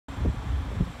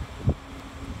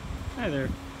Hi there,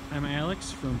 I'm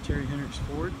Alex from Terry Hendricks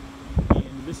Ford,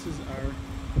 and this is our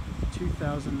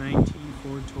 2019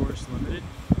 Ford Taurus Limited.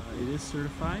 It is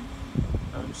certified.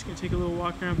 I'm just going to take a little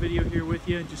walk around video here with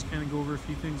you, just kind of go over a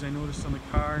few things I noticed on the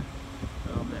car.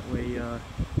 That way you're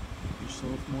just a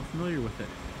little more familiar with it.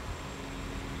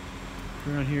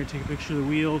 Go around here, take a picture of the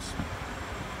wheels.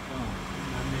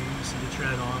 Not maybe you see the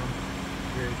tread on them.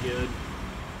 Very good.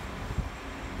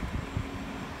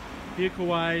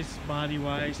 Vehicle-wise,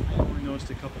 body-wise, I only noticed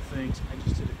a couple things. I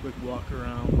just did a quick walk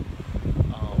around.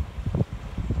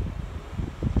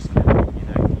 Just kind of give you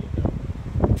an idea though.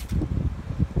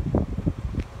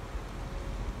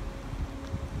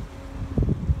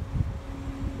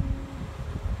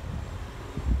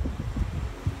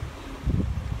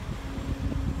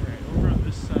 Alright, over on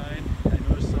this side, I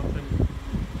noticed something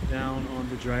down on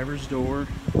the driver's door.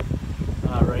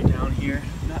 Right down here.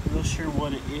 Not real sure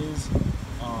what it is.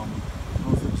 I don't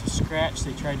know if it was a scratch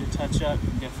they tried to touch up. You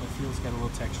can definitely feel it's got a little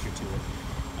texture to it.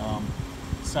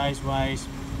 Size-wise,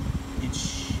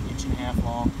 inch and a half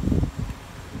long.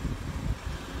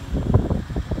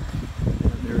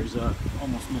 There's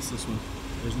almost missed this one.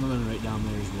 There's another one right down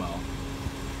there as well.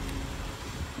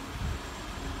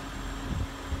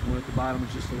 The one at the bottom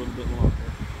is just a little bit longer.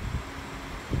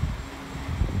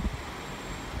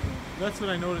 That's what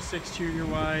I noticed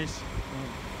exterior-wise.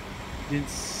 Didn't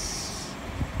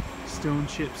stone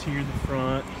chips here in the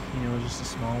front, you know, just a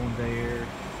small one there.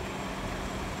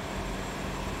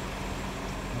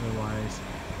 Otherwise,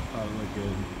 it looked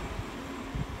good.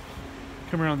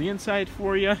 Come around the inside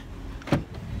for you.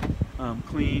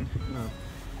 Clean,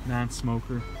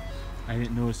 non-smoker. I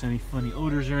didn't notice any funny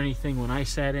odors or anything when I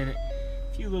sat in it.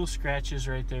 A few little scratches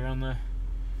right there on the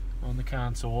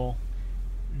console.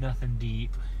 Nothing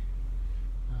deep.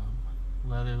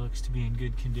 Leather looks to be in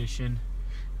good condition.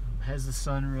 Has the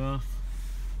sunroof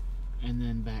and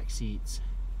then back seats.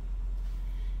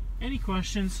 Any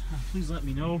questions, please let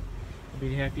me know. I'll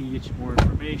be happy to get you more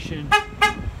information,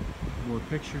 more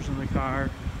pictures on the car.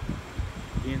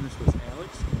 Again, this was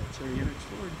Alex at Terry Hendricks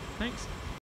Ford. Thanks.